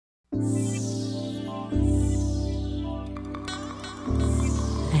Let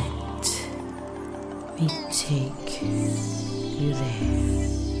me take you there.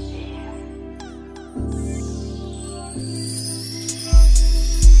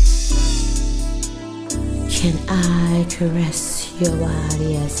 Can I caress your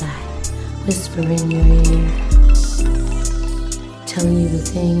body as I whisper in your ear, telling you the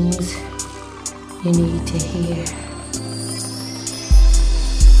things you need to hear?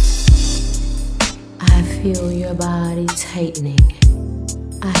 I feel your body tightening.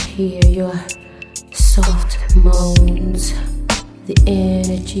 I hear your soft moans. The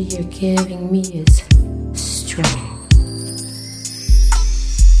energy you're giving me is strong.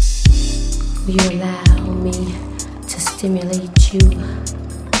 Will you allow me to stimulate you,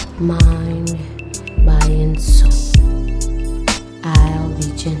 mind, body, and soul? I'll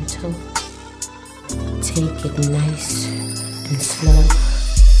be gentle. Take it nice and slow.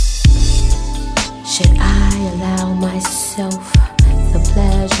 Should I allow myself the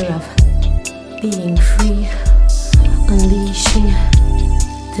pleasure of being free, unleashing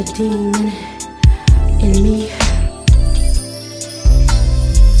the demon in me?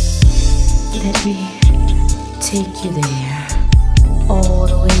 Let me take you there, all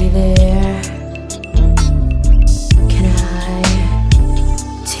the way there. Can I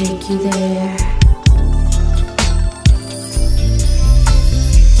take you there?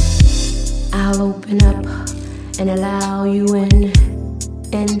 I'll open up and allow you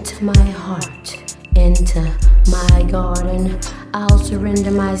into my heart, into my garden. I'll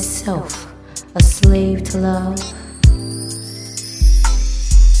surrender myself, a slave to love.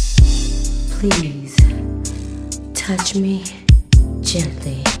 Please touch me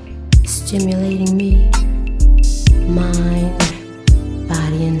gently, stimulating me, mind,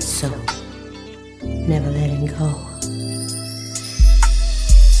 body, and soul, never letting go.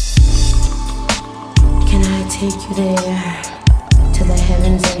 Can I take you there, to the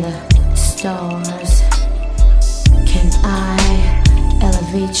heavens and the stars? Can I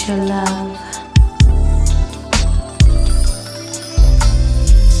elevate your love?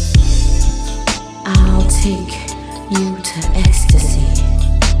 I'll take you to ecstasy.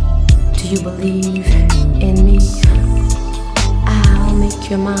 Do you believe in me? I'll make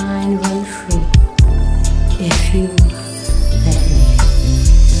your mind run free if you let me.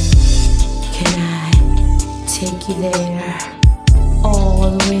 Can I take you there,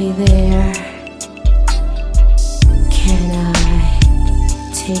 all the way there? Can I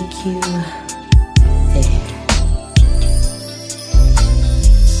take you there?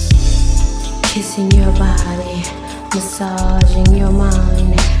 Kissing your body, massaging your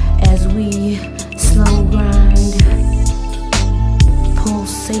mind as we slow grind.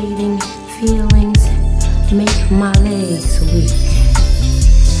 Pulsating feelings make my legs weak.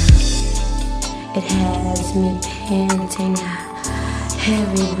 It has me panting,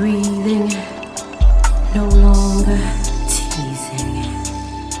 heavy breathing, no longer teasing.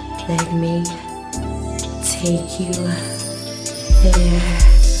 Let me take you there.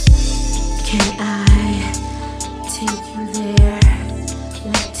 Can I take you there?